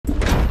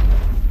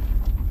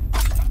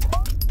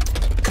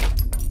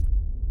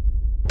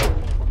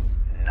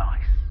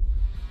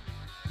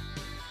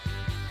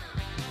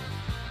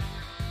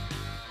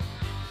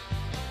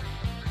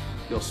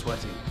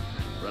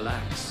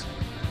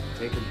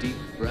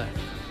man?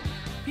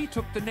 He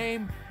took the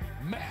name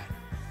Man,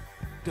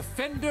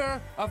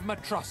 Defender of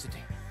Matrocity.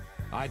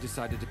 I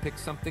decided to pick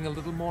something a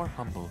little more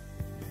humble.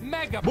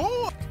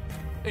 Megaboi!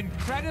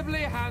 Incredibly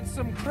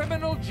handsome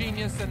criminal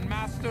genius and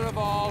master of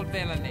all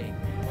villainy.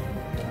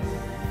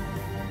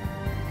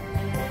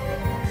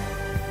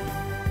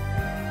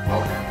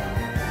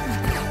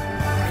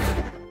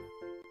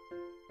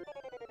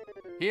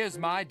 Here's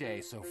my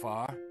day so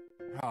far.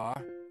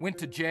 Went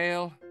to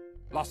jail,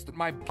 lost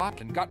my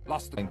butt, and got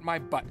lost in my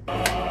butt.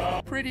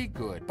 Pretty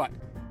good, but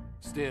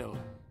still,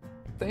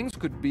 things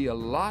could be a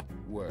lot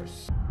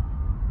worse.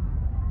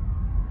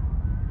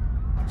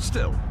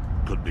 Still,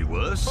 could be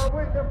worse. But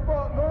what the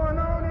fuck going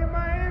on in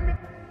Miami?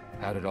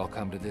 How did it all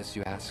come to this,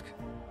 you ask?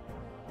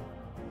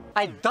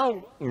 I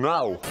don't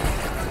know.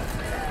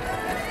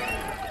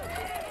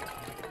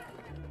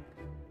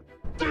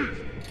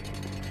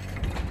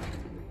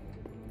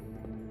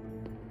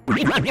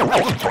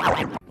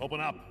 Open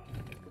up.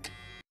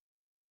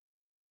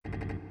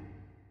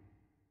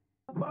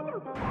 What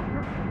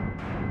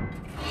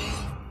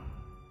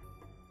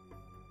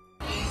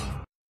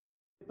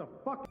the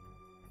fuck?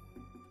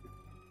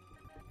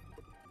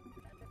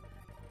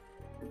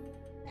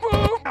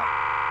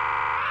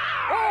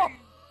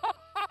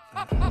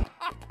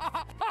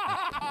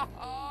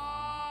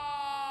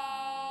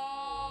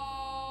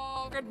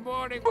 Good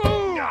morning.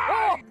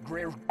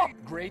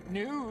 Great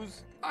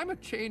news. I'm a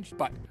changed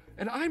butt,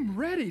 and I'm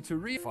ready to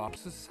reform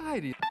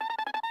society.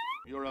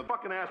 You're a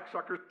fucking ass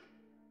sucker,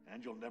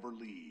 and you'll never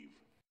leave.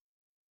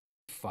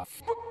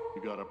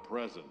 You got a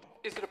present.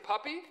 Is it a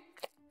puppy?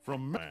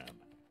 From Man.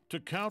 To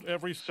count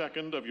every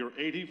second of your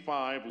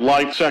 85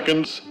 life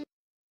seconds.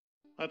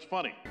 That's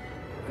funny.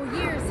 For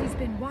years, he's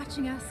been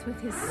watching us with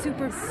his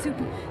super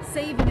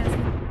saving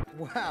us.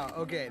 Wow,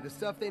 okay, the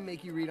stuff they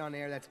make you read on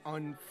air, that's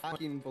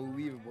unfucking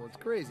believable. It's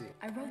crazy.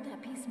 I wrote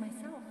that piece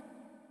myself.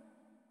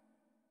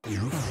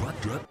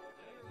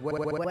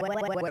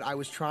 What I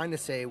was trying to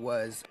say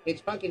was...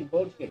 It's fucking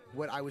bullshit.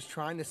 What I was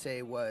trying to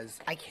say was,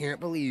 I can't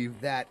believe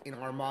that in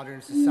our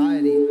modern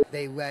society,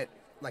 they let,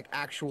 like,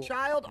 actual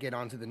child get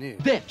onto the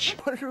news. Bitch!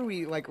 What are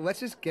we, like, let's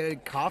just get a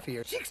coffee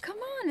or... Come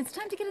on, it's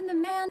time to get in the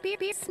man beer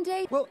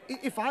day. Well,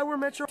 if I were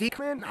Metro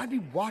Man, I'd be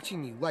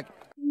watching you, like...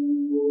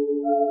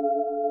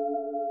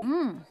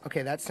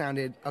 Okay, that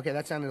sounded a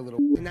little...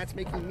 And that's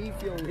making me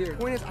feel weird.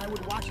 Point is, I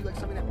would watch you like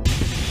something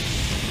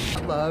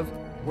that... Love.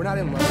 We're not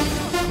in love.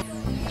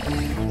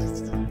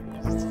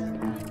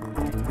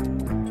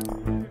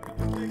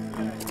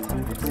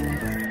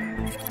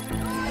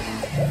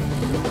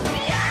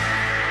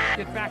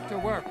 Get back to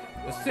work.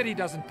 The city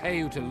doesn't pay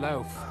you to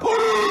loaf.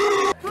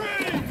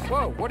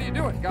 Whoa, what are you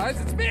doing, guys?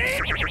 It's me!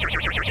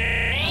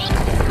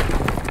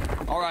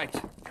 All right,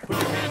 put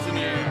your hands in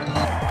the air.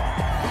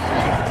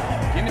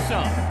 Give me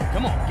some.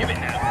 Come on, give it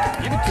now.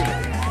 Give it to me.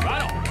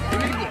 Right on. Give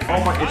me the good.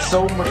 Oh my, it's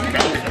so much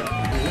better.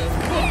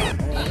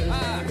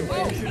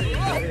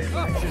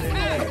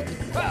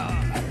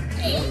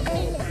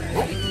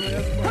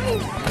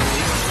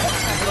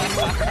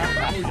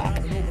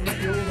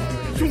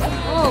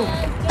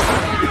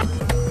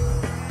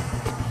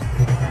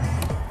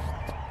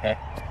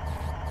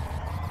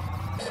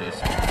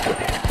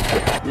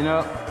 You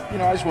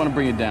know, I just want to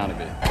bring it down a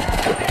bit.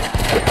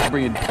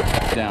 Bring it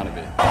down a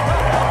bit.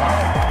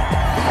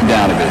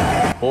 Down a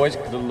bit. Boys,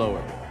 a little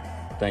lower.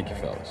 Thank you,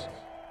 fellas.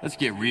 Let's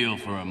get real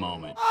for a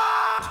moment.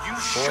 You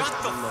shut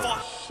the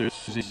fuck.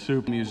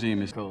 Super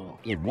Museum is cool.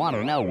 You want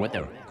to know what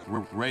the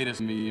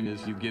Greatest meme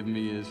is you give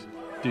me is,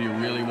 do you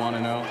really want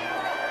to know?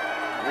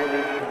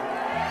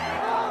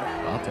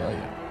 I'll tell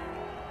you.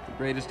 The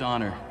greatest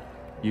honor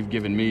you've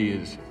given me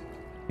is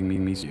me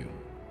you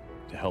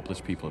to helpless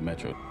people at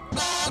Metro.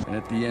 And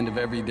at the end of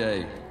every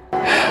day,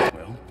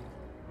 well,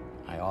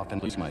 I often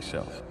lose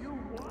myself.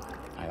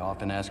 I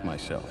often ask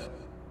myself,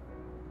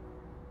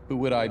 who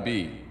would I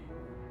be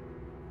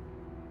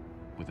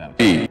without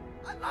you?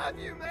 I love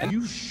you, man!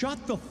 You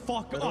shut the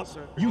fuck up!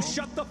 You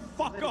shut the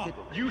fuck up!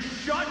 You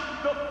shut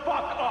the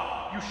fuck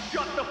up! You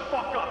shut the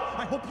fuck up!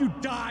 I hope you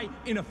die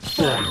in a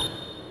fire!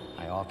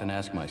 I often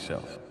ask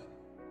myself,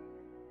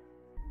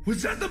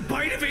 Was that the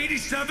bite of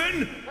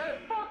 87? Hey,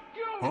 fuck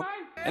you, man!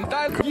 and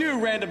that's you,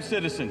 random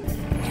citizen!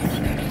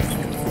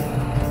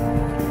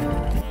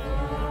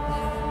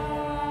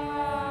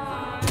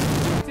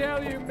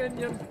 Tell you,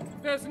 minion,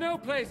 there's no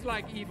place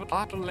like evil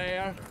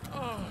LAIR.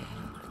 Oh.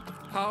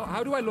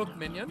 How do I look,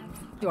 minion?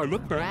 Do I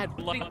look bad?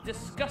 Like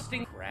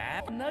disgusting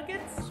crab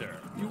nuggets, sir.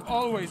 You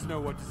always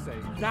know what to say.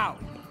 Now,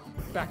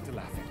 back to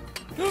laughing.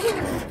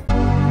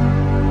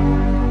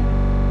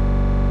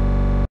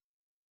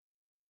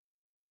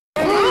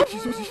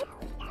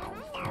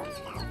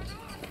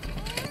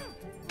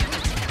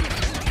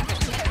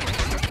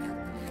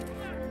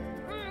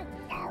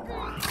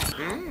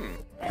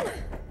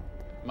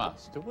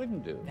 Master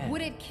wouldn't do.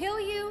 Would it kill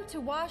you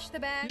to wash the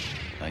bag?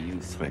 Are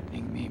you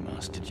threatening me,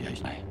 Master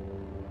J.J.?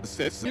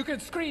 You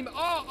can scream,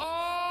 oh,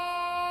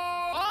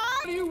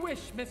 all you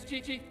wish, Miss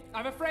Chi-Chi.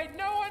 I'm afraid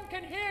no one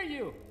can hear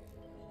you.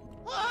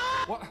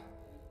 What?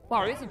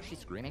 Wow, isn't she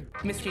screaming?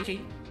 Miss Chi,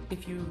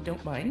 if you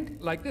don't mind.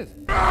 Like this.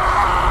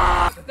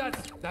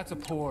 That's a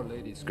poor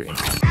lady's scream.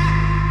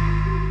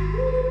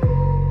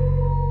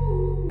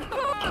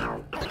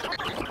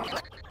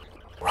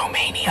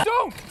 Romania.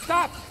 Don't!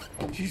 Stop!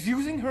 She's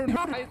using her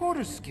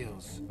order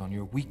skills on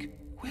your weak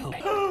will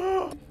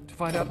to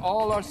find out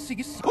all our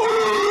secrets.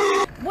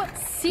 What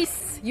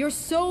sis? You're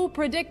so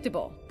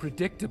predictable.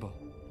 Predictable.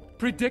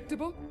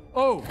 Predictable?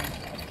 Oh.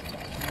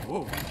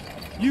 Whoa.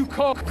 You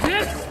call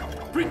this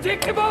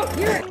predictable?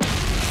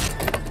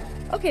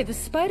 Okay, the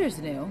spider's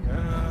new.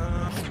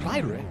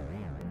 Spider?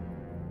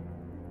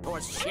 Oh,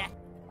 shit.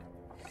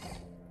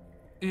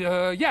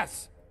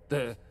 Yes.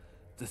 The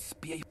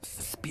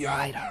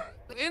spider.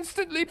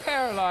 Instantly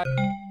paralyzed.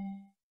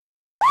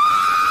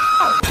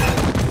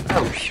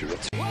 Oh,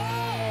 shit.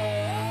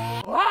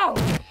 Wow!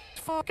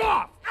 Fuck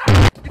off!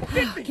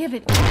 Give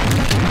it.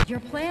 Your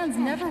plans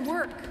never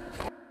work.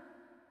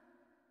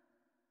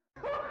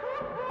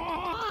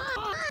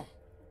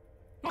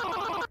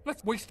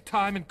 Let's waste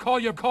time and call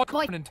your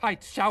in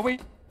tights, shall we?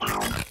 I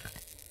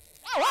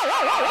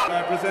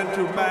present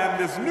to man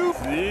this new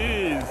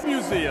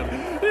museum,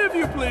 if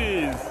you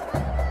please.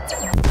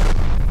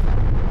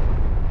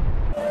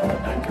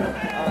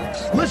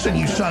 Listen,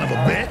 you son of a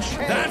bitch!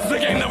 That's the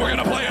game that we're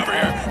gonna play over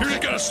here. You're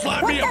just gonna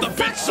slap me up the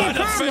bitch side of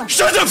the face.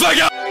 Shut the fuck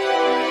up!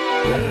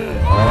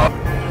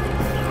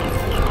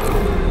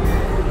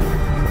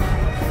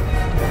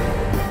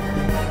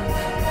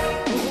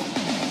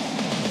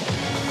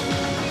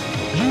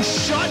 You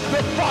shut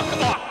the fuck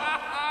up!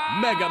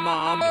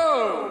 Megamom.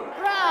 Oh!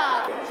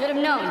 Rob! Should have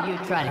known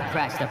you'd try to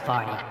crash the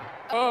party.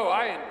 Oh,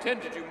 I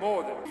intend to do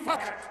more than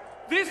fuck it.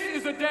 This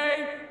is a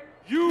day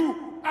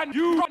you and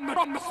you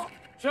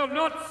shall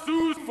not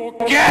soon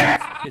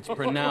forget! It's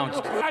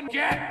pronounced. And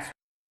get!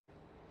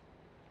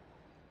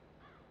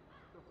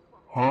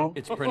 Huh?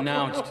 It's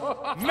pronounced.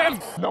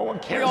 No one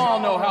We cares. all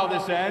know how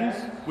this ends.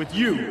 With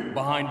you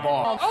behind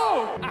bars.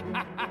 Oh!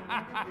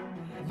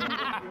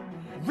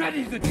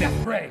 Ready the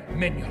death ray,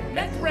 minion.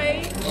 Death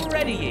ray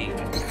readying.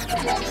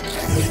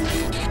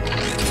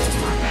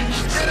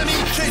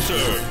 Enemy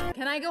chaser!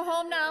 Can I go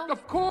home now?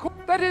 Of course,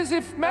 that is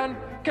if man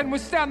can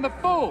withstand the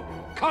full,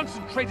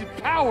 concentrated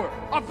power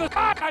of the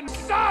and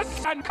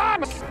sus and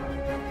cons.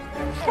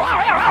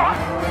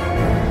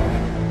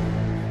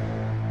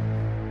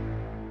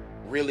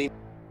 Really?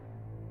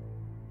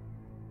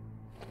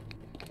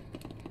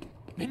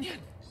 Minion?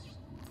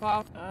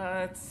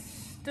 It's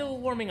still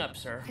warming up,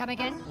 sir. Come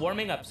again?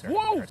 Warming up, sir.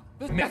 Whoa!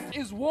 The meth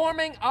is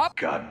warming up.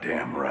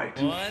 Goddamn right.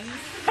 One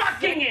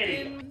fucking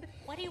idiot!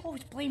 Why do you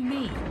always blame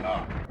me?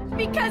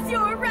 Because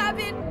you're a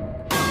rabbit.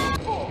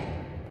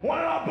 What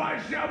up, I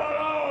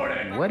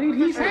Shabalone? What did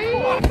he say?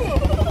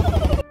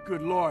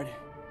 Good lord,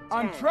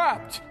 I'm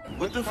trapped.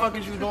 What the fuck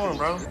is you doing,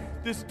 bro?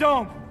 This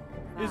dome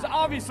is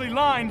obviously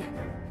lined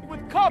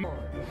with copper.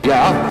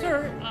 Yeah?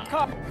 Sir,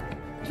 copper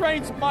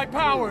drains my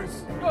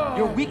powers.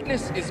 Your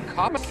weakness is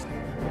copper?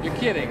 You're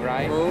kidding,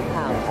 right? Oh,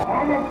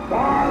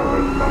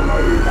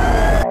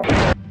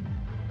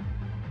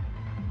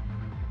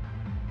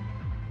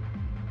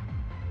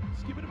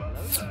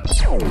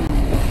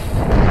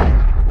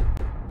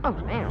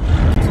 man.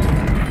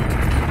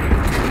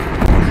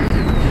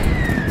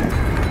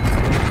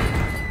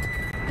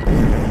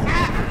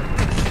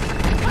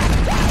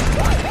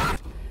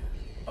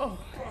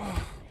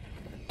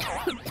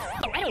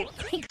 I don't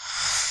think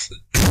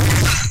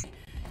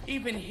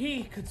even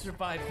he could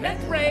survive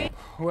death ray.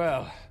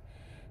 Well,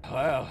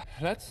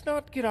 let's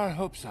not get our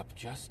hopes up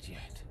just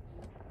yet.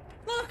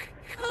 Look!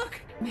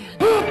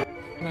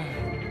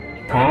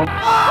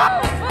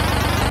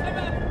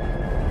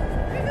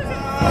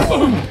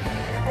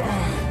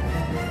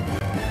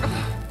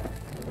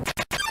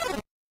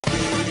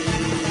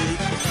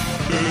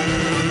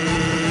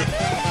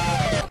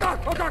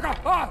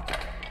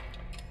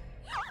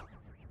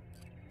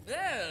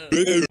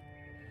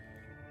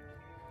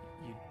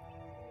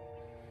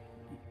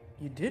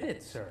 You did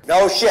it, sir.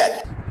 No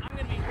shit. I'm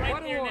gonna be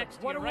right there next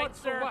to you, right,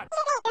 sir?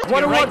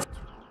 What awards?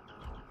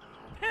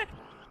 Hit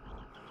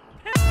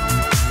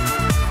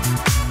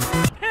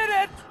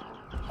it!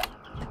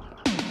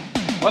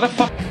 What the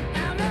fuck?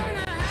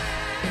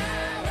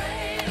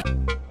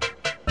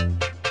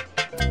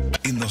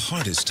 In the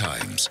hardest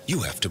times,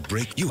 you have to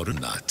break your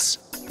nuts.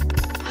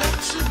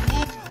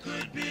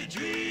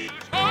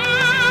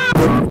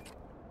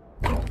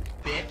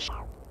 Bitch.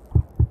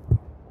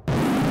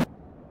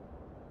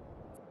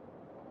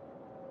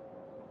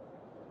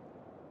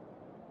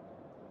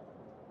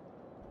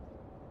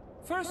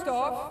 First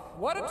off,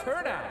 what a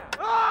turnout!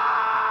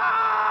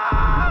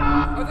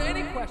 Are there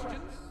any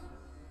questions?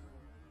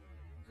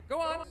 Go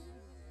on.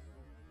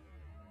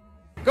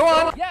 Go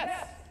on!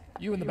 Yes!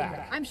 You in the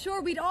back. I'm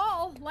sure we'd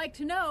all like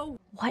to know.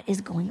 What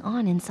is going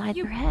on inside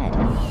your head?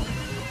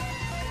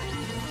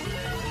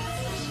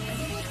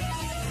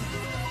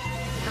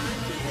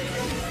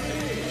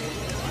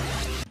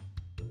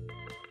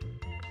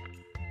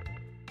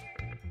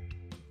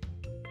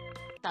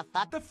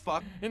 The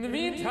fuck? In the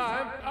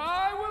meantime,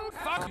 I will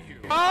fuck you.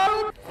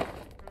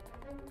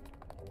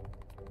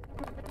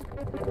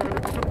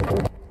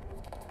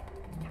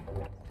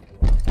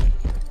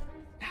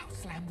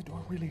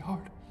 really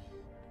hard.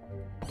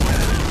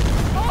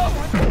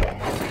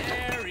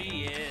 There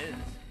he is.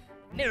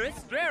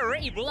 Nearest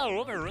very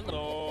low.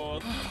 Oh,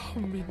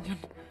 Minion.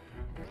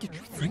 Did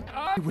you think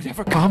I would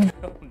ever come?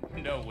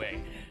 No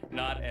way.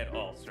 Not at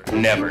all, sir.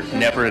 Never.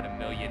 Never in a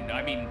million.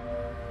 I mean...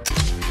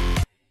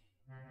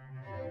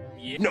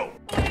 Yeah. No.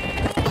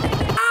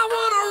 I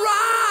wanna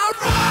ride!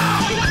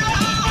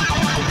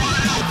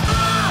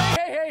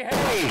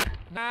 Hey!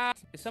 Nah.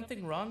 Is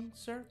something wrong,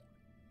 sir?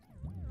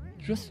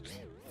 Just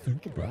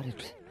think about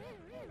it.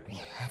 We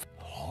have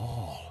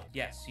all.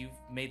 Yes, you've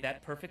made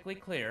that perfectly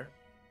clear.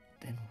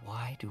 Then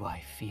why do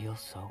I feel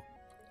so...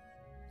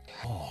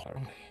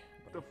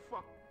 The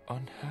fuck?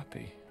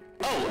 Unhappy.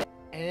 Oh!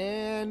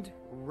 And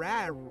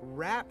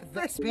wrap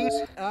this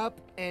piece up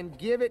and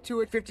give it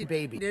to a 50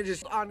 baby. They're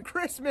just on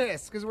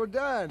Christmas, because we're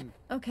done.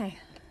 Okay.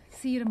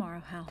 See you tomorrow,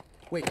 Hal.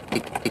 Wait,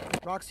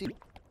 Roxy,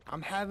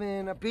 I'm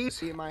having a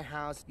BC at my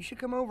house. You should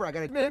come over. I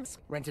got a mix.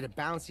 Rented a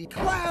bouncy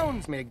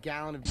clowns. Made a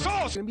gallon of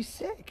sauce. Gonna be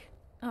sick.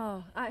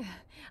 Oh, I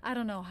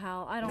don't know,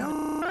 Hal. I don't...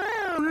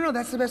 No,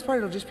 that's the best part.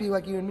 It'll just be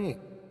like you and me.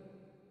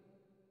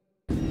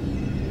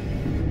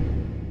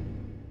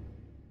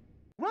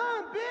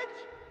 Run,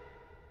 bitch!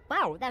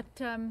 Wow,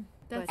 that's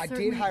I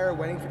did hire a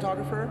wedding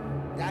photographer.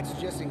 That's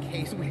just in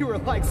case we were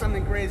like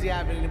something crazy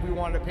happened and if we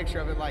wanted a picture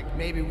of it, like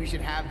maybe we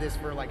should have this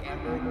for like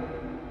Amber.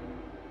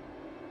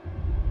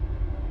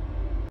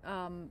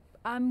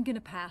 I'm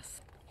gonna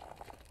pass.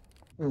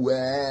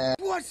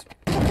 What's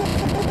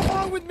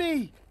wrong with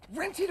me?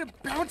 Rented a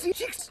bouncy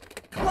chicks?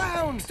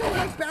 Clowns! Don't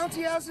like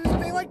bouncy houses,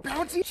 they like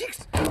bouncy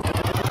chicks!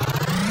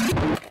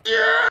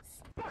 Yes!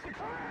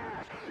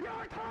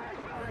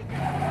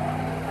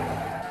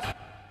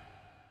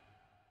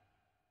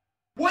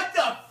 What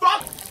the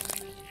fuck?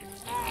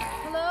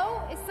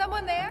 Hello? Is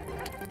someone there?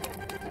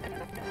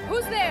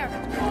 Who's there?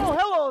 Oh,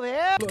 hello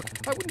there!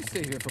 Look, I wouldn't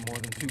stay here for more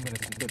than 2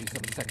 minutes and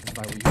 37 seconds if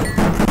I were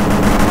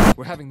you.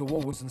 We're having the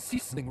walls and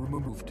seasoning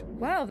removed.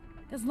 Wow.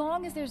 As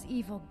long as there's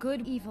evil,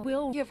 good evil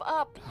will give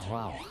up.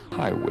 Wow.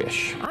 I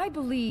wish. I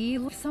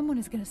believe someone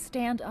is gonna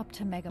stand up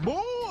to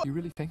Megamind. You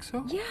really think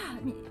so? Yeah,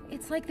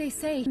 it's like they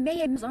say,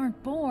 Mayhems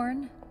aren't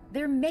born,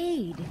 they're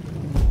made.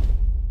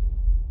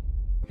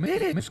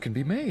 Mayhems can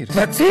be made.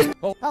 That's it?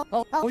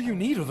 All you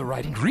need are the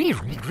right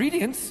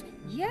ingredients.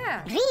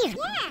 Yeah.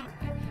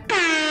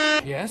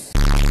 Yes?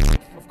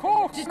 Of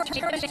course!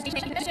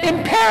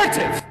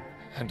 Imperative!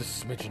 And a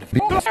smidgen of...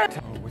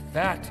 Oh, with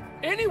that,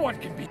 anyone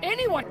can be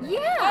anyone!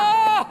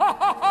 Yeah!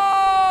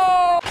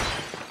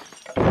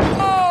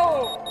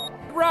 Oh!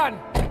 Run!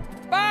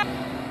 Back!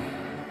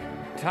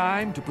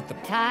 Time to put the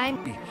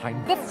time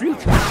behind the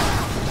future.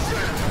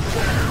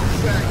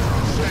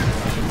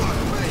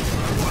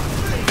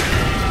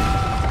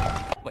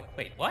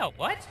 Wait,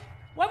 what?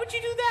 Why would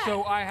you do that?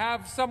 So I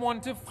have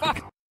someone to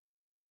fuck.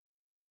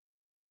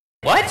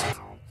 What?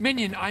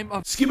 Minion, I'm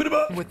a... Skip it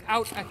about.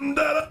 Without a...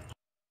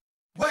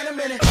 Wait a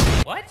minute.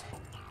 What?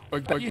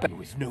 With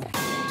no...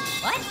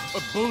 What?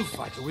 A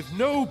bullfighter with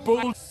no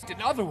bulls.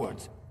 In other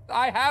words,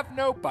 I have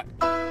no butt.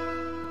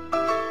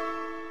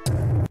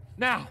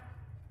 Now,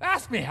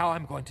 ask me how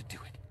I'm going to do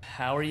it.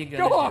 How are you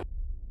gonna... Go on!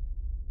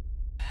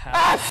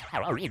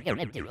 How are you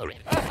gonna do it?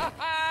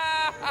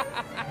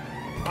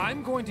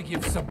 I'm going to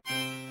give some...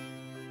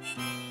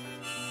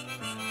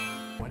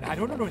 I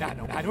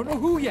don't know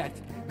who yet.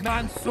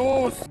 Man's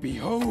sauce.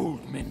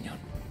 Behold, minion.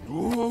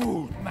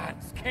 Behold,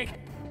 man's cake.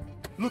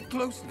 Look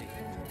closely.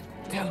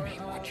 Tell me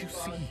what you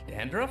see.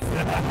 Dandruff?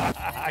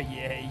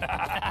 Yay.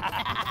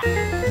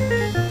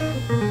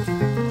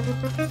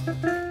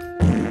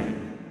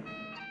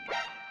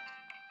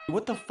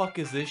 What the fuck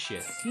is this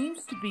shit?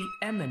 Seems to be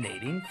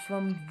emanating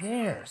from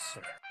there,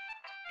 sir.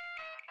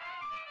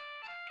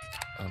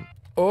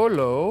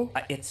 Hello?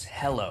 It's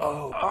hello.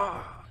 Oh.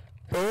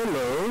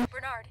 Hello?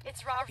 Bernard,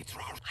 it's Robert.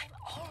 I'm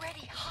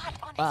already hot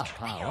on his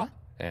trail.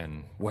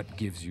 And what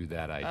gives you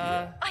that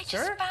idea? I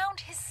just found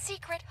his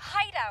secret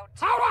hideout.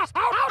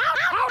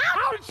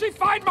 How did she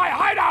find my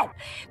hideout?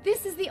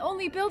 This is the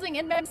only building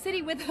in Mem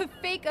City with a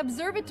fake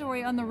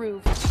observatory on the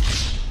roof.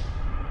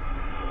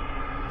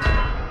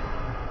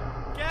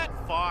 Get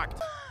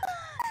fucked.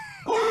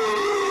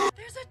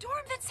 There's a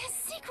dorm that says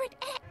secret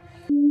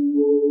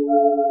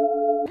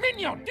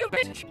Minion, you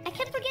bitch! I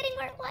kept forgetting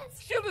where it was.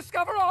 She'll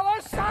discover all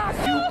our sauce!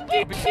 You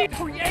deep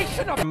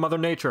creation of Mother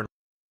Nature.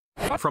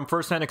 From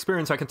first-hand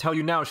experience, I can tell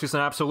you now she's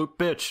an absolute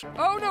bitch.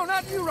 Oh, no,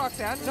 not you,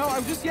 Roxanne. No, I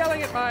was just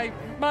yelling at my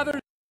mother.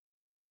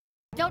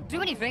 Don't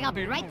do anything, I'll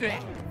be right there.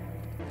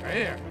 Right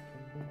here.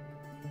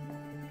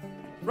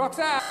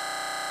 Roxanne!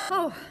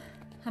 Oh,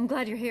 I'm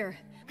glad you're here.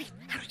 Wait,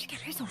 how did you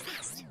get here so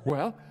fast?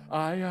 Well,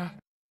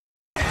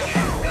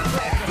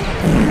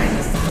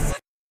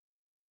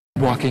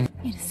 walking.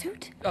 In a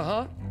suit?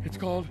 Uh-huh. It's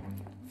called...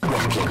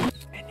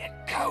 Minion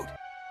Code.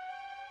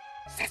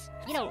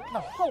 You know, the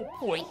whole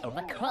point of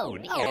the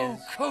code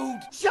is... Code.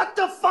 Shut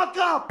the fuck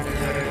up!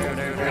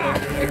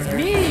 It's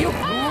me, you...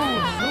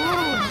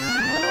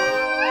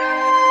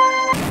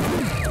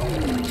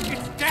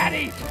 It's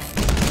Daddy!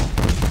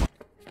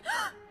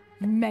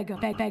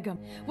 Megam.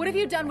 What have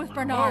you done with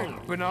Bernard? Oh,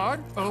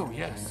 Bernard? Oh,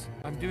 yes.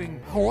 I'm doing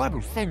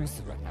horrible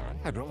things right now.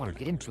 I don't want to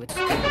get into it.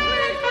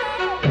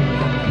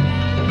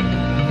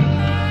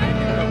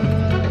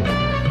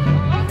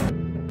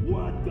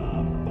 What the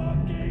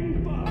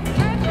fucking fuck?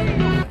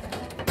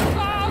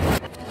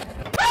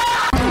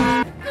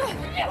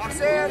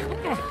 Roxanne!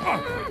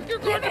 You're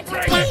going to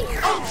break it!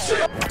 Oh,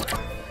 shit!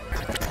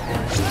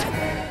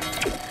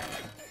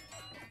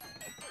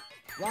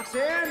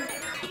 Roxanne!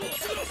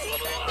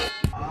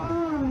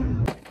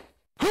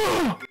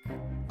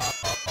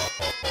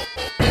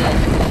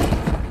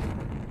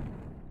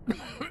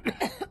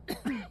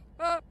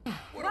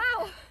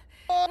 Wow!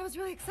 That was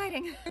really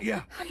exciting.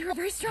 Yeah. You're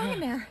very strong in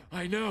there.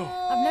 I know.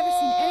 I've never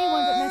seen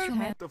anyone but Metro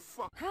Man. What the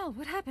fuck? Hal,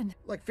 what happened?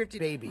 Like 50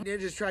 baby.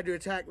 Ninjas tried to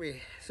attack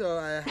me, so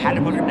I Had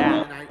to put her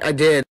down. I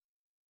did.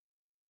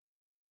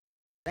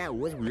 That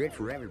was weird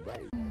for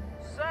everybody.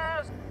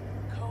 Says,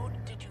 Code,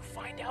 did you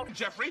find out?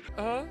 Jeffrey?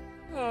 Oh.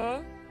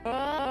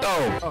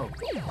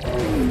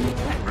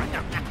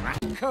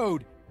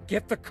 Code,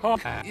 get the car.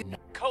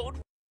 Code?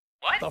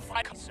 What? The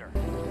fuck, sir?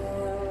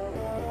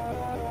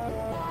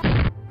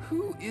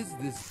 Who is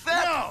this?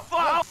 No!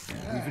 Fuck!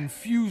 We've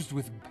infused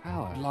with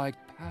power, like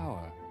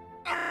power.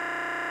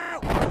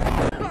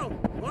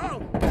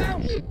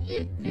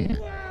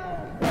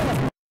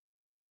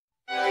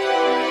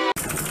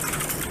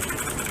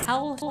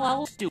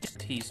 How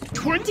stupid. He's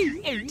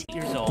 28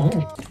 years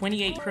old,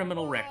 28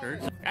 criminal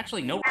records.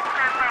 Actually, no.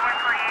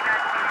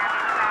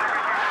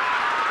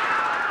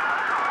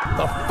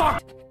 The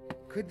fuck?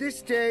 Could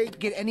this day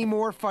get any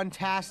more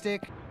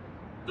fantastic?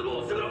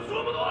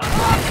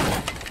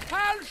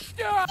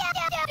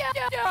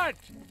 Hal,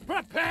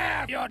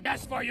 prepare your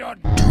desk for your...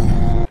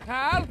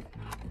 Hal?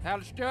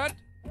 Hal Sturt?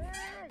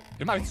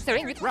 Am I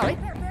saying it right?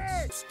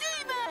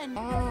 Steven!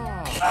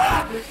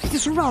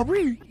 This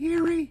robbery,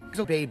 Erie.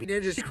 So baby,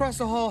 ninjas across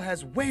the hall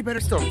has way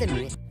better stuff than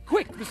me.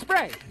 Quick, the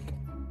spray!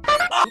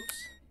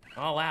 Oops.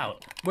 All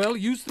out. Well,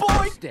 use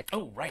the stick.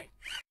 Oh, right.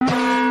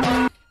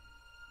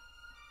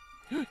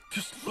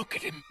 Just look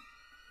at him.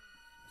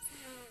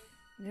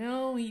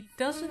 No, he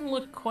doesn't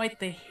look quite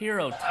the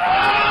hero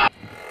type.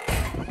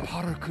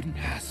 Potter couldn't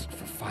ask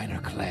for finer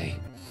clay.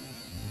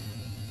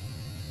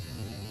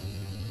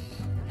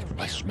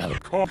 I smell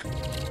cock.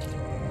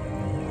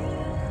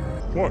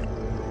 What?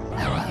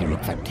 Oh, you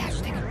look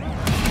fantastic.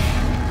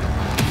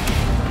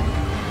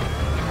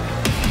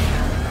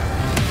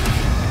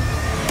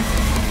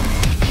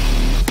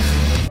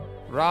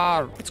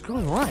 Rar. What's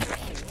going on?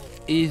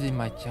 Easy,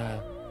 my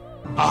child.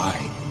 I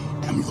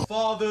am your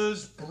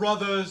Father's,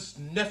 brother's,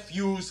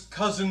 nephew's,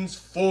 cousin's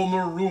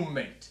former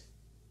roommate.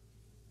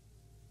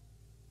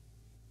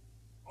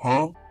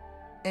 Huh?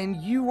 And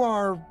you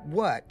are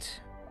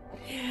what?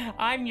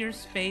 I'm your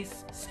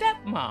space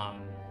stepmom.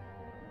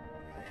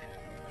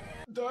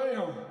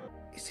 Damn.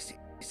 Is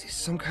this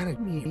some kind of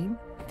meme?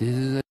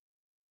 This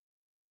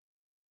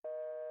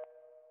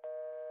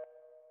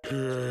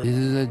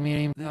is a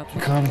meme that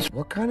comes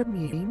What kind of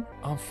meme?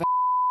 on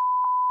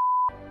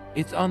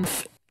It's on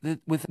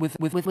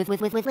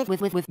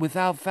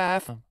without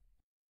faff.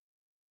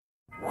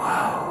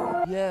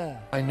 Wow.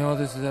 Yeah. I know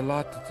this is a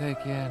lot to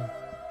take in.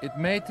 It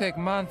may take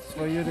months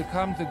for you to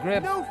come to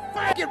grips. No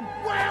fucking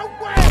wow!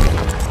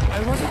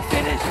 I wasn't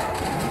finished.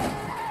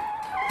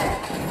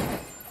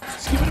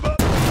 Skip it up.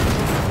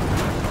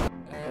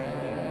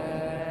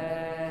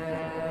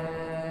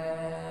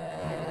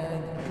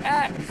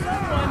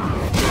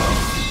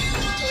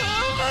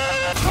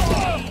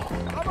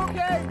 I'm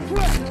okay.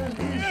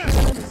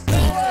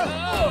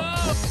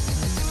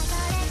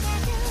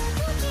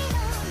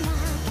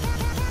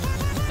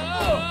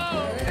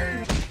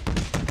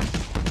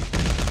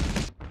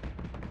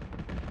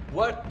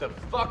 What the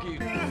fuck are you...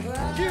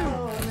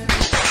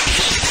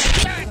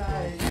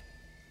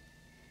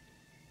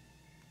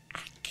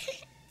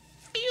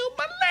 Feel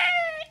my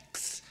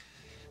legs.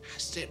 I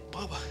said,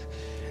 Bubba,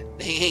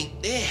 they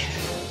ain't there.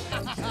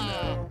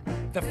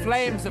 The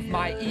flames of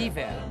my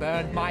evil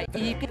burned my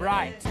ego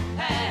bright.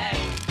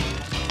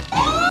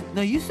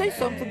 Now you say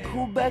something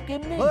cool back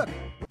at me. Look,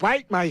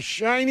 bite my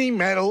shiny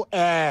metal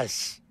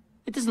ass.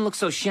 It doesn't look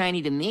so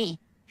shiny to me.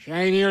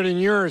 Shinier than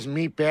yours,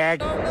 meatbag.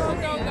 No.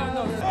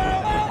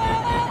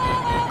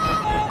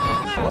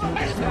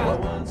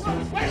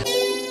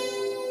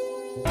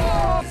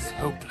 It's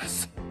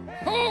hopeless.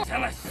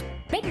 Tell us.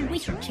 Maybe we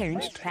should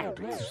change track.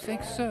 You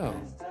think so?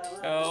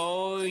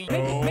 Oh, you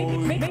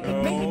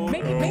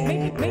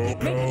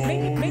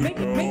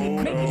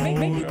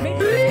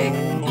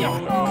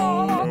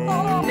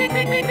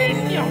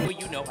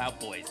know how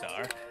boys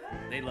are.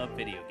 They love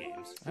video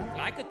games.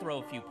 I could throw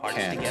a few parts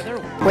together.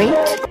 Wait.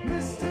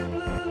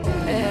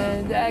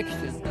 And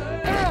action.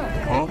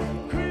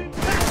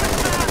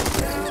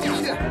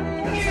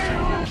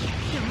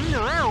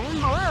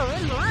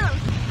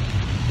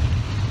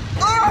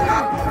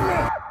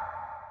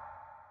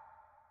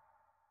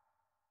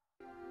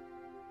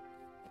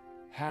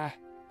 Huh?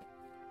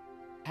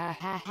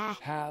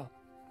 Hal.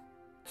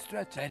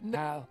 Stretch it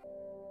now.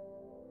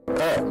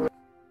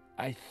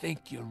 I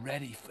think you're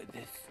ready for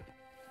this.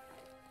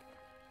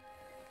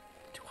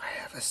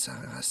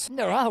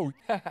 No.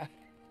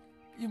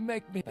 You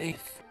make me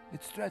laugh.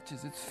 It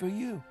stretches. It's for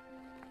you.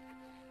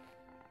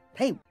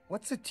 Hey,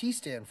 what's the T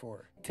stand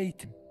for?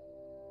 Tatum.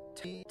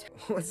 T.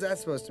 What's that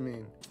supposed to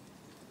mean?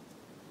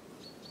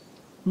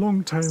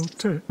 Long-tailed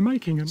tit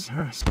making an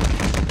ass.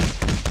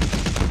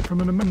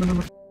 From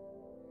an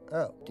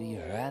Oh. Do you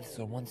have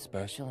someone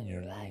special in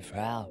your life,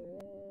 Ralph?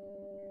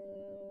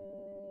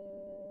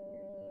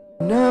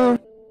 No.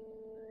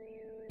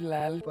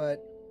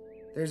 But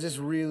there's this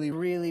really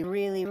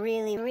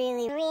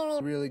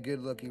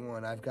good-looking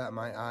one I've got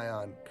my eye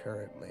on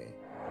currently.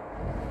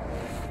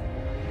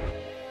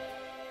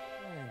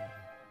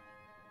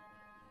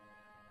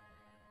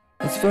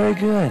 It's very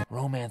good.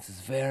 Romance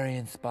is very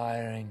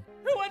inspiring.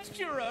 Who wants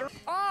churro?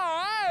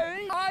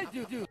 I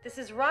do. This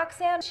is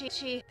Roxanne.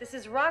 This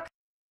is Rox.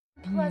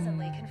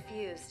 Pleasantly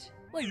confused.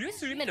 Well, you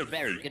seem in a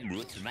very good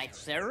mood tonight,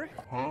 sir.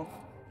 Huh?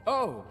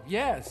 Oh,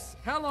 yes.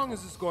 How long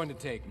is this going to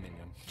take,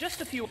 Minion?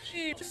 Just a few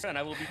sheets, and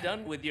I will be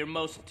done with your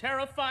most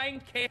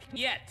terrifying cake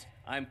yet.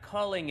 I'm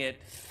calling it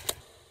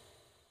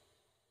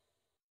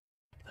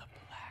the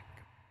Black.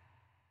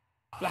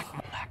 The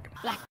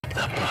Black.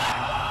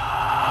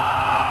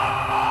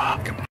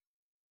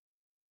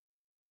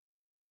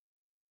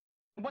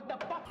 What the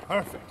fuck?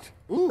 Perfect.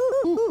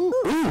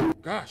 Ooh.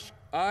 Gosh,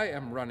 I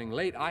am running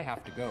late. I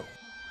have to go.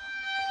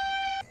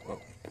 Whoa.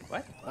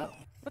 What?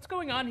 What's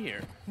going on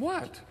here?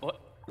 What?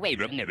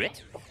 Wait a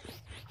minute.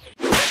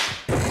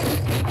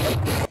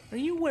 Are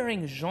you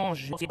wearing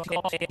Jean-Jacques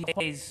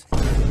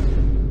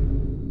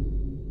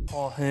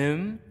for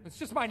him? It's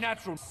just my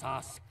natural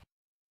sauce.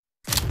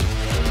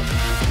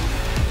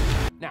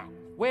 Now,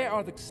 where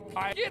are the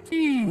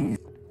spaghetti?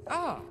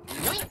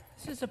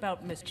 This is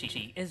about Miss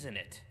Chi, isn't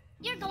it?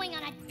 You're going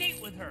on a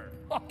Date with her.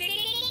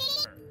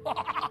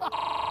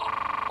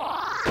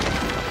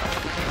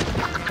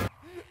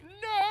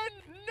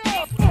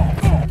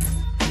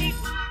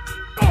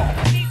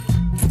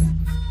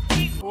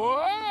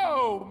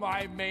 Whoa,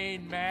 my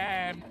main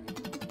man.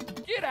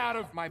 Get out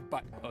of my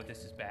butt. Oh,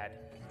 this is bad.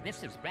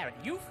 This is bad.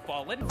 You've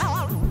fallen.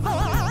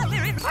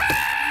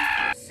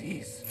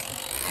 Cease.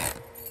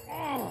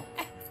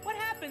 What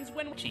happens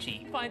when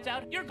Chi finds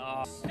out you're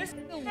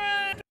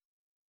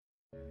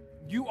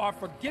You are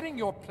forgetting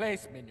your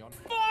place, Minion.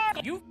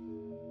 You.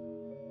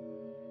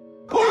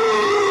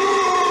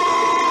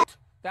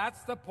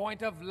 That's the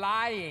point of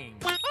lying.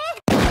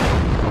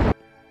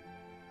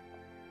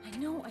 I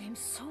know I am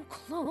so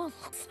close.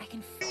 I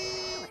can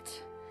feel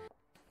it.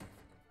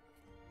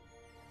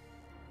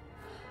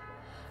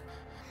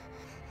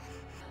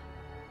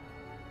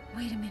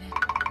 Wait a minute.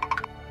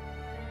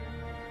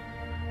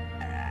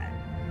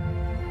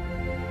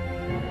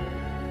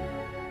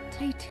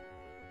 Tate.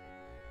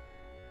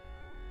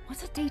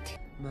 What's a date?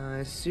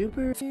 My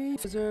super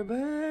are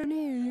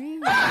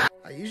burning. I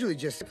usually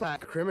just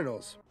plaque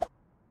criminals.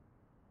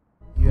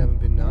 You haven't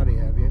been naughty,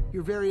 have you?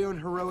 Your very own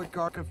heroic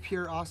arc of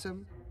pure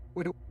awesome?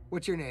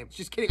 What's your name?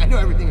 Just kidding, I know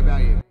everything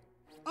about you.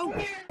 Oh,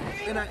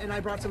 and I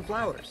brought some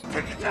flowers.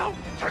 Take it down.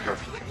 Take the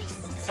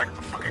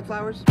fucking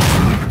flowers?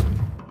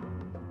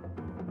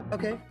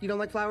 Okay, you don't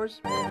like flowers?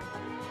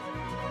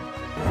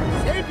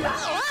 Save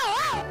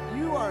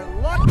you are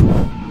lucky.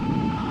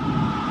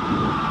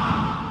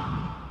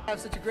 I have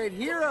such a great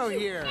hero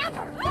here.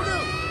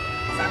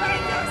 Somebody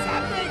do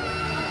something!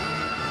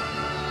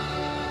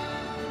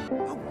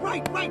 Oh,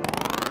 right,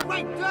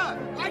 duh!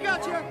 I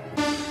got you!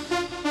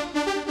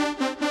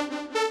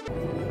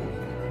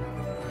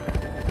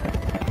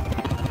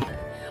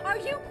 Are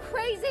you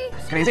crazy?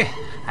 Crazy?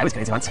 I was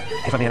crazy once.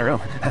 They put me in a room.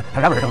 A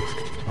rubber room.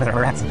 With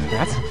rats.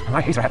 Rats?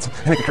 I hate rats.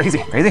 They make me crazy.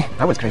 Crazy?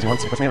 I was crazy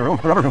once. They put me in a room.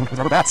 A rubber room with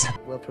rubber bats.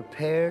 Well,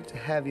 prepare to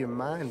have your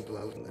mind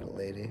blown, little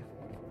lady.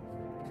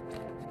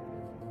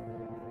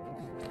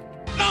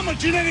 I'm a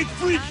genetic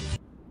freak!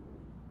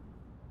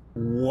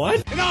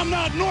 What? And I'm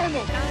not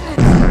normal!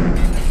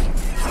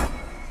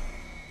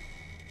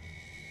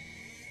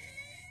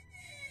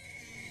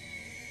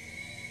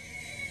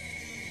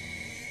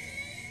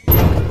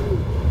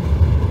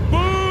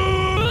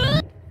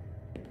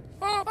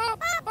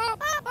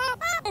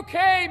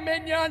 Okay,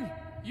 Minion,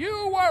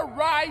 you were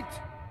right.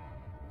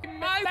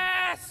 My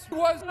ass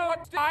was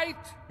not tight.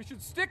 We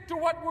should stick to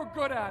what we're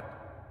good at.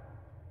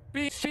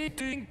 Be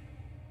cheating.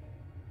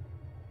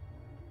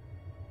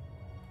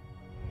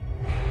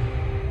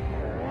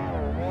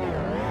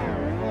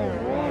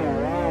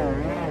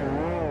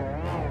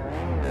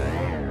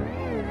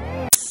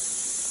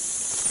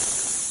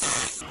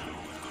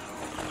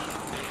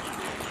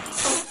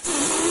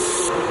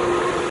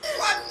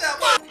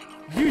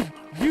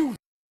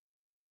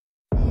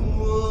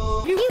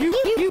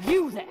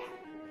 You there.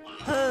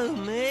 Oh,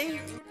 me?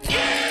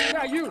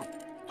 Yeah, you.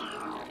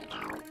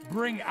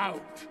 Bring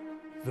out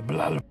the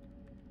blood.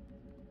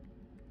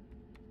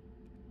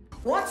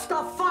 What's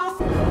the fuck?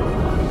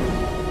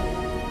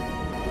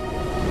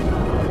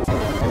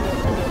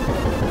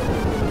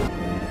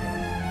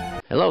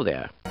 Hello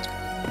there.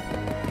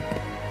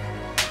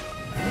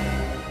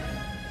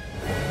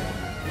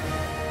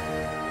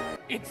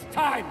 It's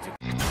time to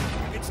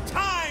It's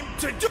time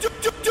to do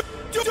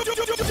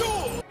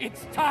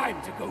It's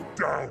time to go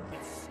down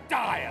in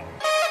style.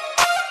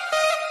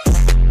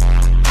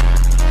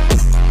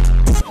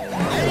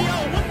 Hey, yo,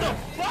 what the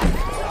fuck?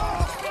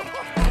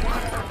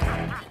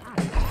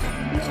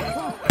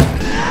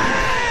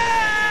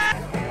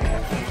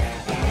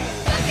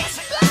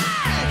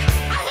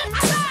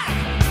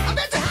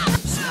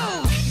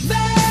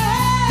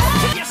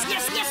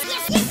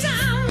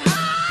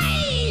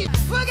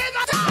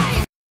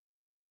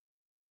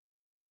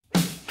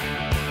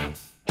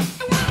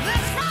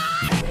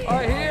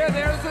 I hear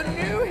there's a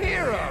new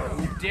hero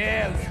who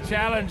dares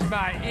challenge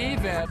my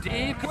evil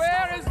deep.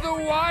 Where is the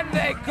one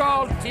they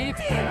call Deep?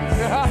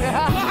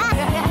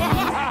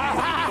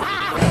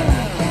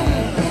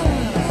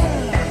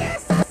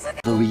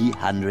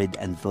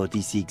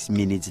 346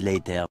 minutes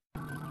later.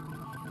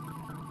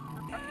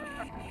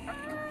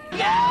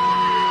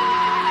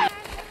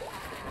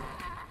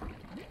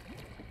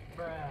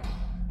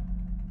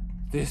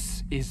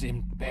 This is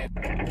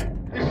embedded.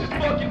 This is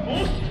fucking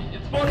bullshit.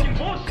 It's fucking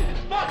bullshit. It's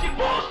fucking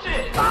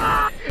bullshit.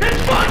 Ah!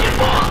 It's fucking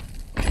bullshit.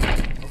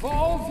 Of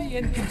all the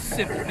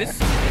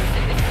inconsiderateness,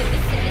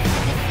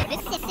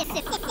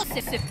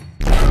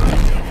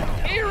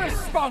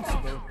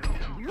 irresponsible,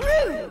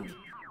 Rude!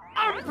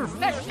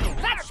 Unprofessional,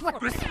 that's what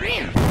this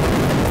is!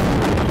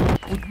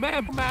 would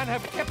man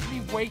have kept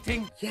me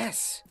waiting?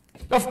 Yes.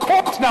 Of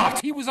course not!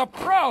 He was a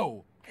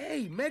pro!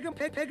 Hey, Megam,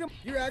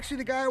 you're actually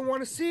the guy I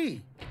want to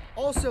see.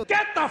 Also,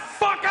 Get the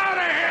fuck out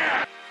of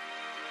here!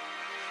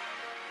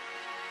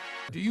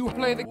 Do you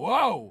play the...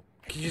 Whoa!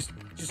 can you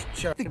just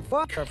shut the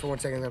fuck up for 1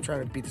 second? I'm trying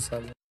to beat this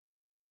up.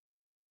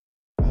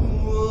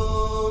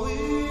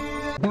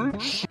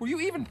 Were you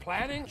even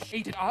planning?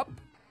 Ate it up?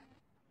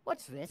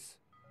 What's this?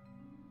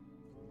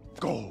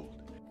 Gold.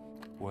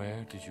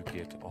 Where did you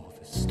get all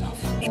this stuff?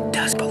 It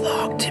does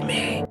belong to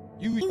me.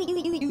 You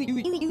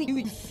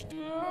stole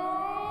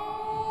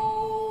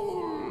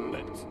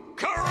it.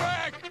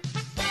 Correct!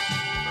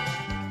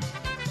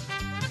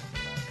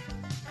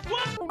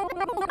 What?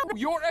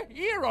 You're a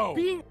hero!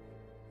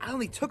 I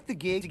only took the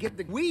gig to get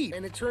the weed,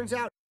 and it turns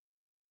out...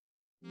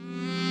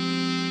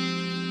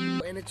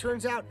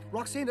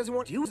 Roxanne doesn't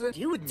want to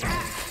deal with me.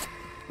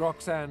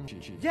 Roxanne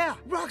Chi-Chi. Yeah,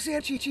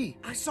 Roxanne Chi-Chi.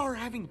 I saw her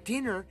having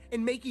dinner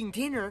and making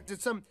dinner to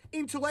some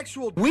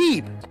intellectual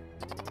weeb.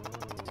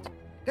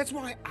 That's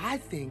why I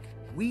think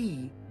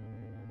we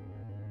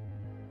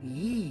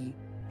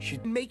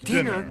should make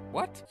dinner.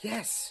 What?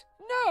 Yes.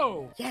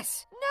 No!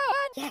 Yes. No!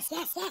 Yes.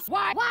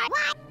 Why?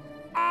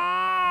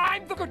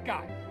 I'm the good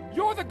guy.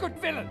 You're the good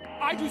villain.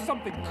 I do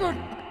something good.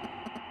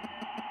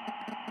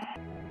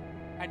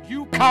 And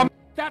you come.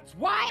 That's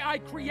why I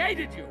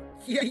created you.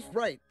 Yeah,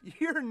 right.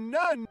 You're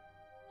none.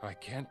 I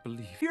can't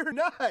believe. You're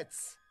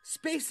nuts.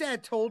 Space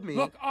Dad told me.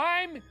 Look,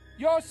 I'm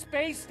your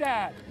space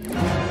dad.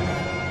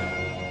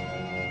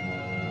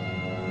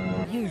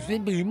 You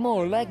should be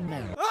more like me.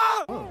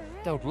 Ah! Oh,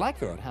 don't like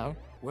that, huh?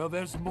 Well,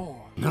 there's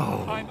more.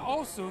 No. I'm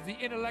also the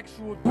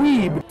intellectual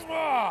weeb.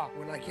 Ah!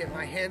 When I get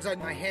my hands on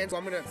my hands,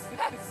 I'm gonna...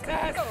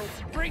 Dad,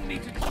 bring me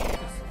to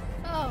Jesus.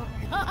 Oh,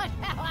 God,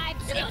 how I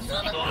feel.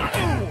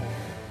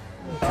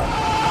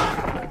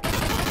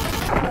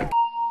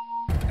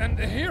 And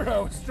the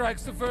hero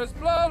strikes the first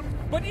blow,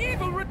 but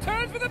evil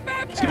returns with a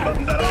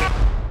baptism.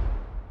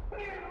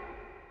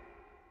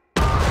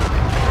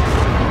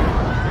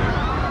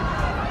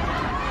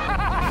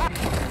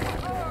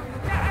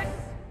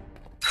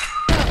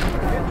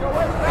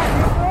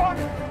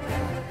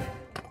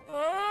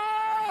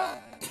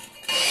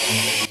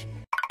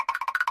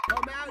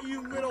 Come out,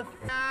 you little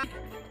f***.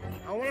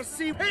 I want to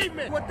see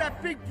pavement. What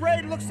that big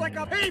braid looks like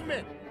a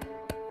pavement.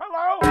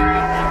 Hello?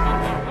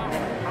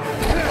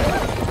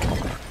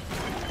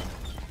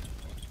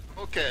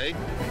 Okay.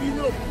 You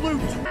little blue.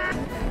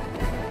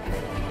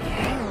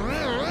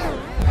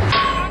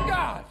 Oh,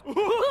 God!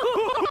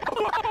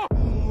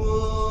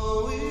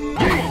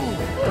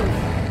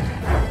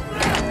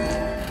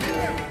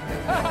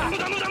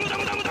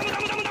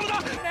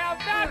 Now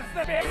that's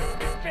the big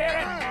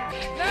spirit.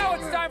 Now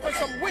it's time for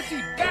some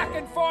witty back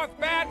and forth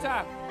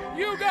banter.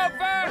 You go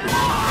first.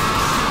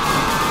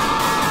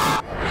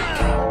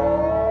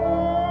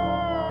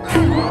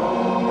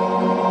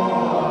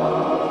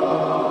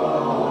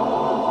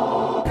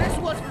 This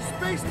was for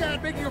Space Dad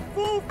making a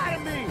fool out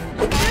of me.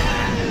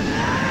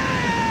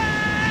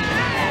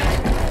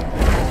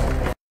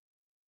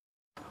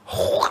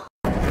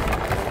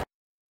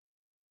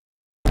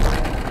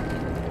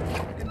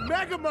 And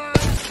Megamind.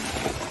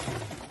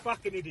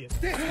 Fucking idiot.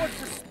 This one's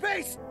for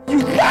space.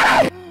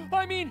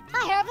 I mean,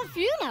 I have a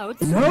few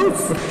notes.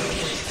 Notes?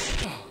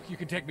 you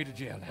can take me to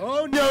jail now.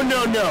 Oh, no.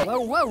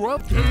 Whoa.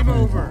 Game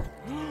over.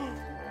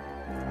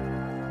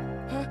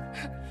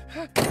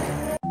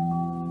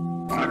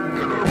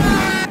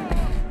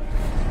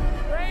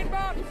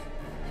 Rainbow!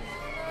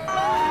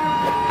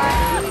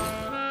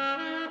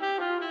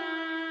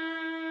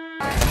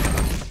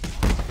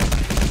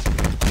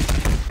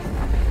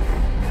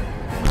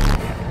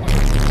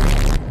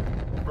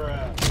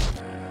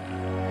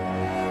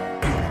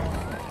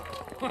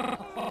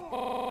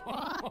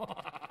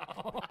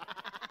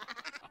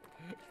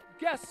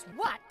 Guess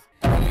What?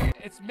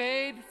 It's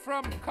made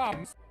from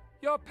coms.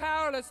 You're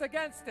powerless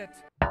against it.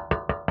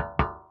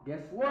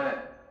 Guess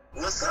what?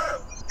 What's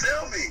up?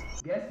 Tell me.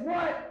 Guess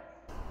what?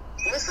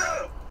 What's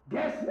up?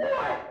 Guess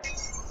what?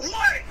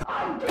 What?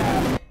 I'm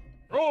dead.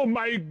 Oh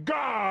my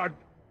God!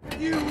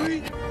 You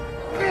eat.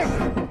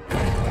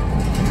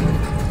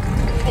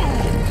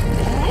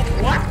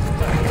 What?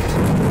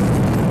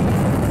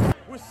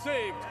 We're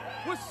saved.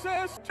 We're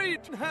saved.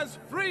 Street has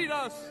freed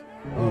us.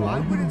 Oh, I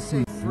wouldn't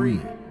say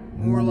free.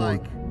 More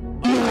like...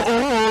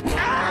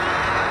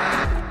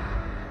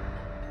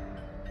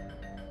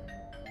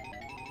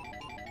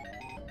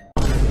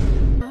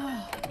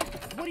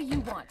 What do you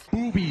want?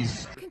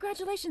 Boobies.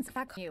 Congratulations,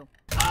 fuck you.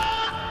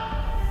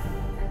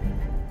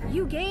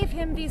 You gave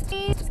him these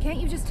keys. Can't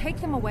you just take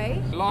them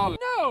away? Lol.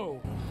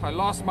 No! I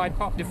lost my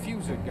pop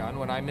diffuser gun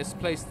when I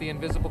misplaced the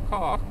invisible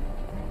car.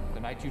 The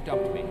night you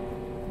dumped me.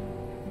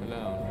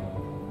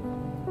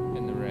 Alone.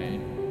 In the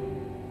rain.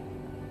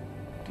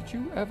 Did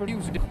you ever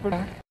use it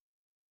back?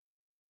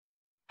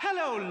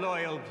 Hello,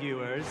 loyal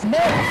viewers. Oh,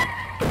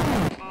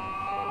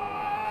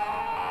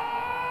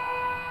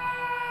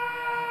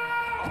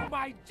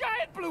 my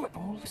giant blue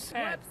balls! Whoops,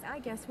 I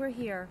guess we're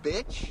here.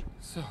 Bitch?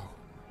 So,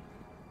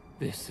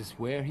 this is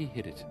where he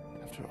hid it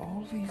after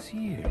all these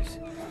years.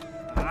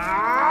 Get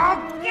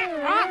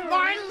off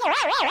my...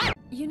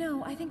 You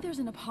know, I think there's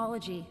an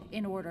apology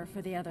in order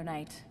for the other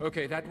night.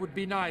 Okay, that would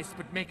be nice,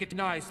 but make it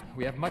nice.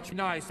 We have much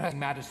nice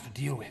matters to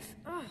deal with.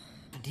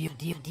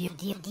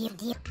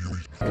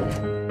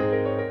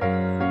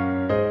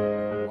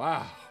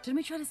 Wow. Shouldn't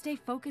we try to stay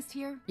focused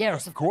here?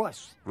 Yes, of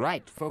course.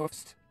 Right,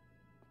 first.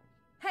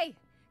 Hey,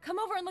 come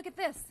over and look at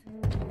this.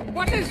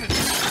 What is it?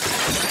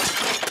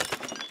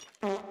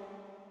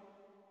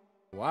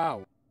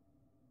 Wow.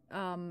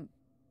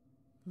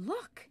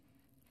 Look.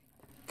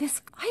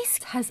 This ice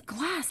has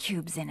glass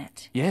cubes in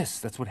it. Yes,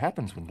 that's what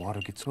happens when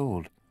water gets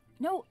old.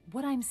 No,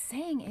 what I'm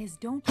saying is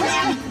don't...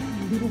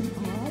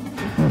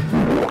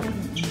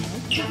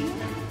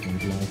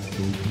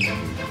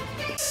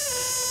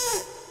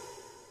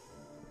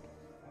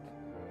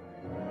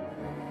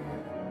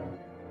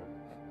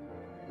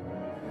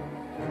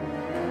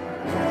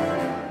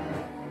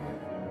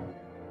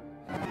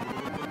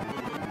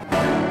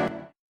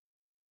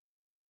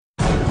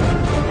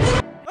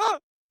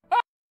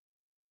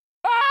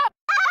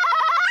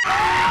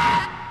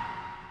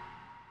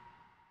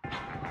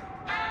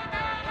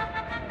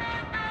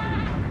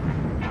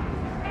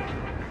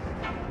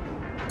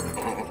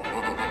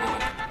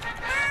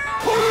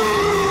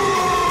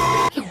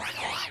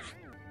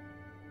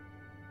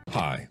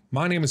 Hi,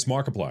 my name is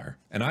Markiplier,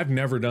 and I've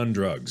never done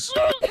drugs.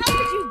 How did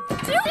you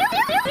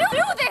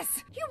do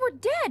this? You were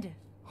dead.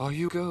 Are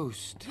you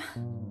ghost?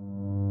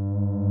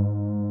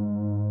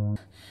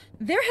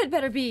 There had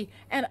better be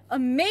an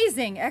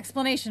amazing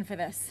explanation for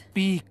this.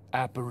 Speak,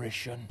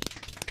 apparition.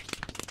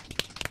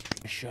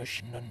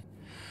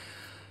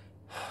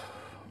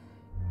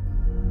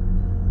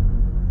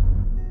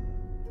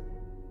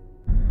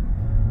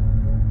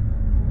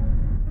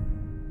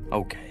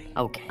 Okay.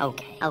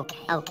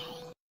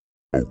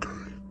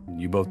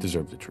 You both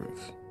deserve the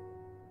truth.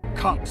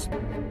 Cops,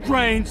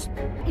 brains,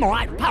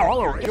 my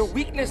power. Your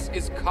weakness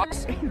is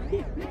cops.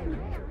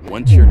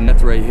 Once your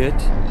death ray hit,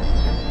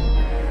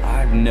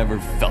 I've never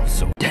felt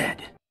so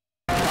dead.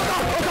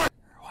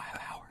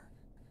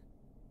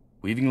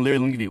 Weaving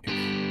lyrical view.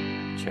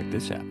 Check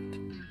this out.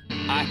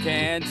 I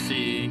can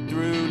see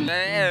through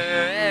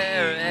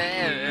LAIR.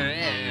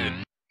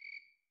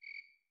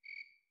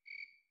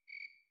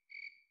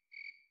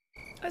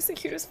 That's the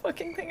cutest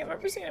fucking thing I've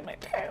ever seen in my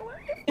entire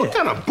life. What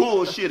kind of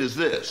bullshit is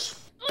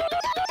this?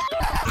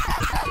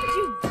 How did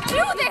you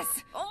do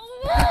this?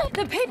 Oh,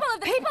 the people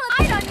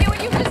lied on you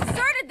and you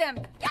deserted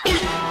them.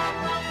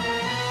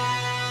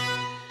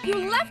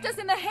 You left us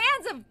in the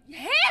hands of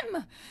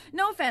him.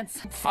 No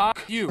offense.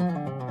 Fuck you.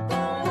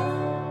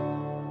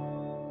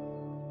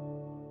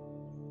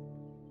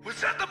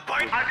 Was that the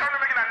bite? I come to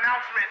make an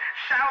announcement.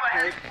 Shall the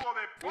head for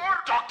the poor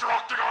Dr.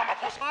 Octagon.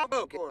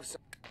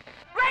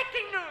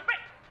 Breaking news.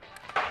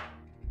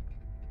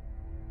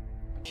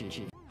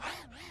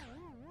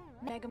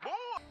 Megaboi.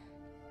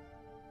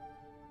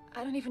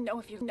 I don't even know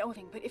if you know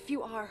anything, but if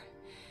you are,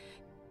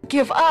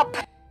 give up.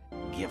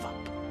 Give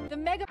up. The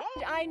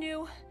Megaboi I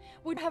knew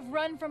would have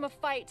run from a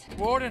fight.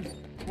 Warden!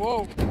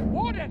 Whoa!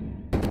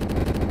 Warden!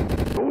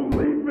 Don't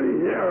leave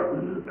me here.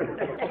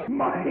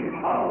 My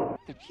house.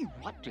 If you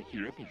want to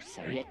hear me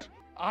say it,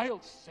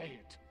 I'll say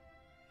it.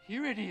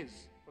 Here it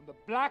is, from the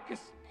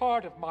blackest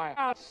part of my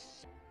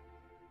ass.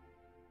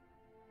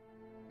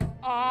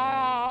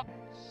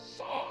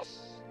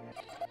 Sauce.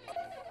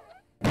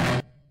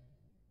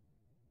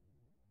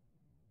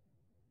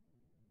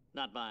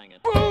 not buying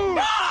it.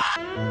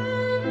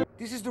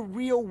 This is the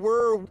real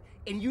world,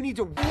 and you need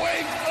to wake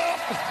up!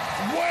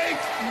 Wake!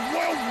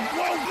 Whoa!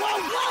 Whoa! Whoa!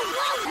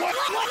 Whoa!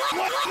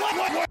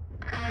 What?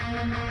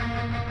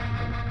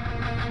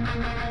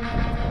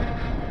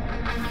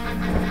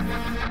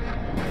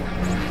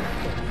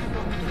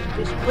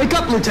 Wake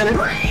up, Lieutenant!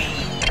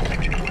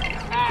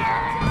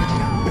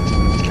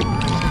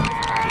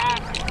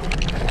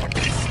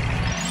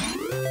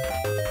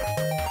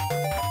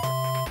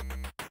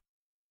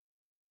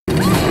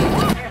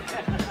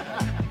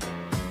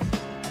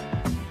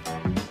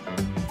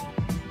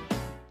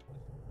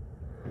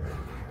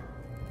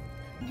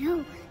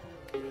 No.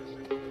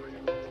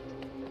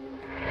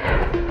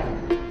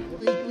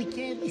 We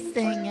can't be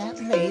staying up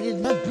late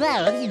in the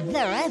bar, you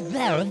know,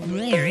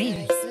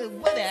 so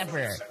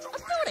whatever. I'll do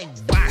what I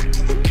want.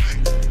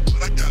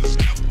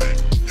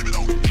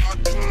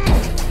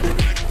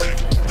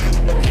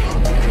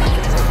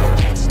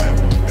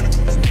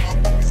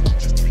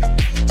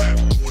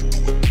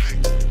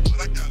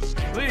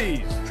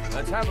 Please,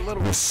 let's have a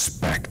little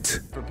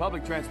respect for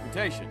public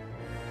transportation.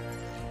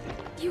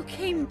 You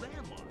came...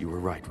 You were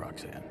right,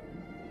 Roxanne.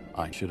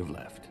 I should have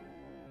left.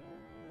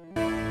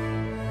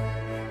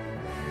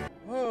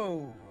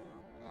 Whoa,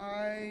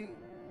 I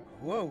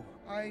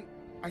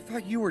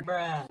thought you were...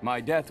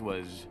 My death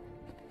was...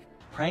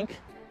 Prank?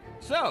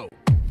 So,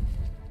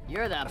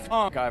 you're that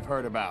funk I've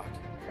heard about.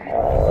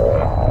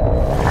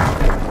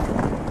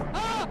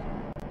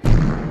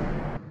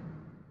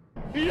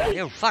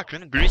 You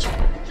fucking bitch.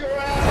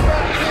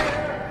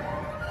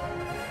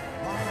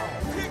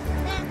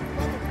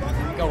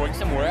 Going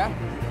somewhere?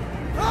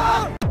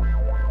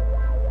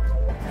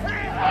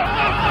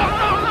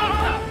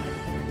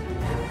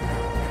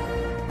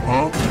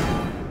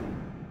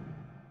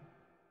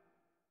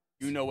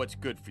 You know what's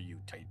good for you,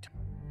 Tate.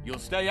 You'll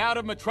stay out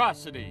of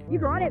Metrocity. You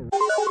got it.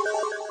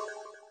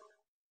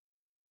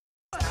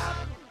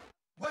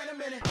 Wait a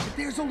minute. But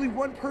there's only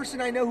one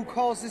person I know who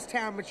calls this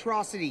town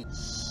Metrocity.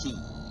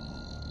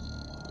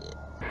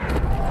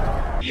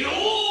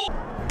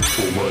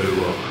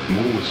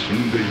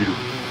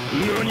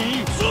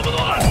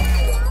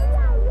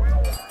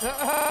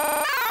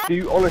 Do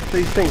you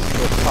honestly think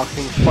you're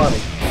fucking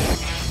funny?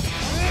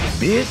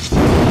 Bitch!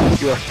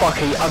 You're a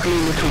fucking ugly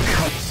little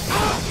cunt.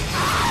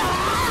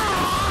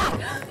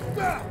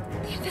 The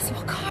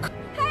invisible car.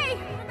 Hey,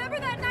 remember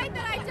that night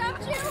that I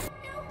dumped you?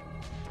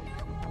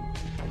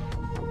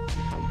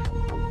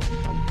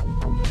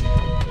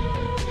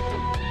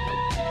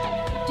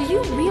 Do you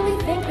really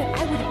think that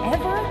I would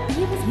ever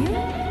be with you?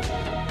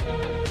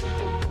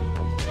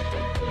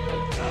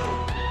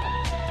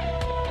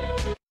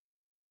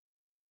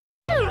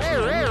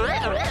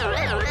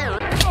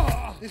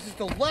 This is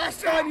the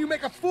last time you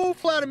make a fool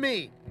out of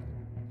me!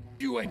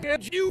 You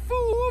ain't you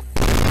fool!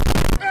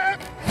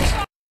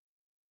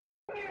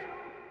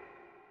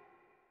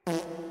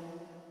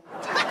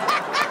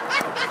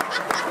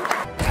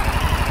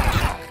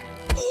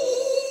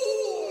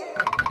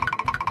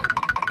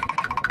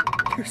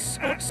 You're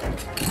so...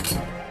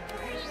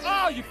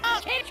 Oh, you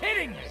fucking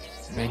kidding me!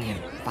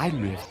 Man,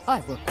 find me. I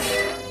will.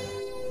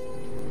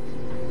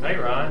 Hey,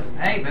 Ron.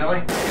 Hey,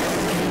 Billy.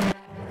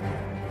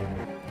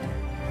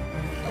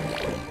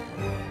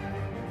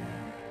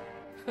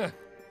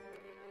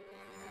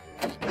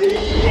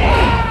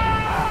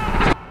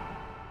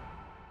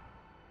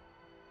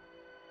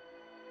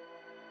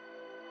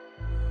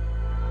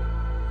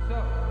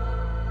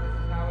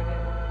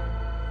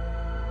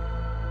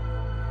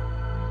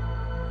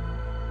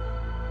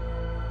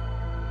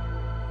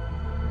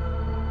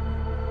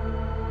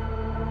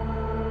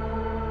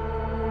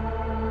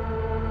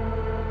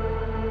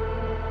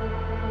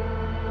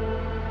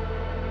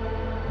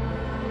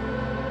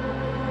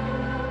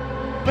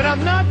 But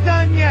I'm not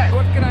done yet!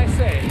 What can I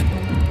say?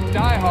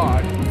 Die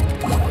hard.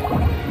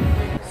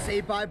 Say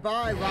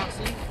bye-bye,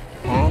 Roxy.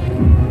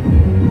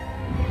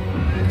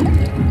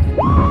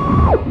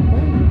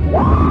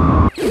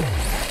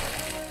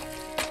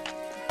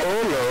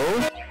 Oh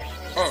no.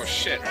 Oh,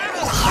 shit.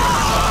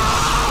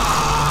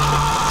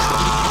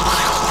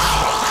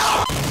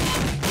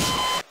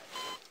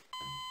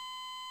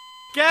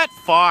 Get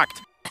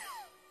fucked!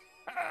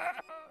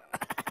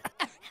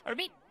 Or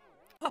me.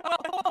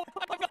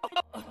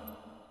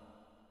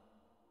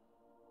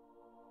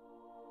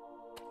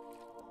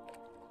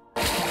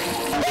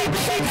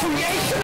 Creation